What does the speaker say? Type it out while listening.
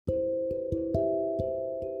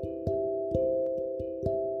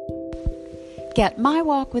Get My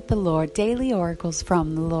Walk with the Lord Daily Oracles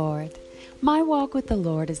from the Lord. My Walk with the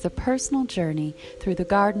Lord is a personal journey through the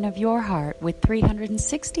garden of your heart with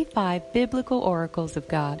 365 biblical oracles of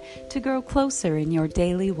God to grow closer in your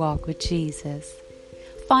daily walk with Jesus.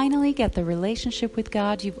 Finally get the relationship with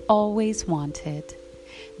God you've always wanted.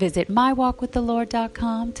 Visit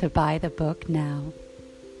mywalkwiththelord.com to buy the book now.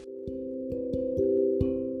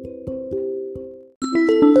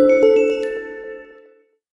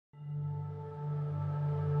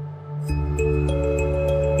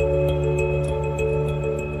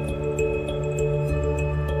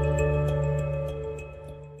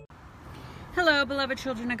 Hello, beloved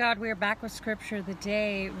children of God. We are back with Scripture of the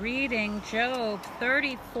Day, reading Job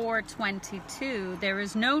 34:22. There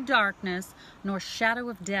is no darkness nor shadow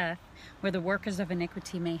of death where the workers of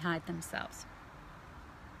iniquity may hide themselves.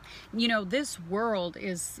 You know, this world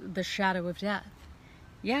is the shadow of death.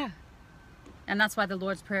 Yeah. And that's why the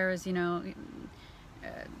Lord's Prayer is,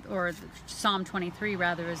 or Psalm 23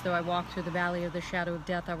 rather, is though I walk through the valley of the shadow of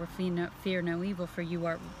death, I will fear no evil, for you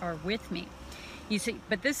are with me. You see,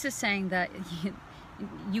 but this is saying that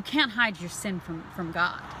you can't hide your sin from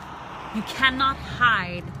God. You cannot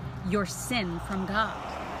hide your sin from God.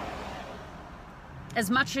 As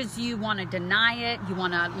much as you want to deny it, you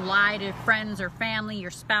want to lie to friends or family,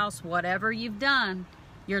 your spouse, whatever you've done,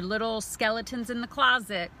 your little skeletons in the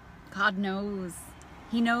closet, God knows.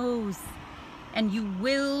 He knows. And you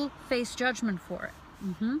will face judgment for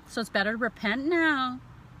it. So it's better to repent now,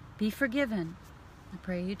 be forgiven. I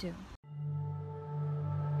pray you do.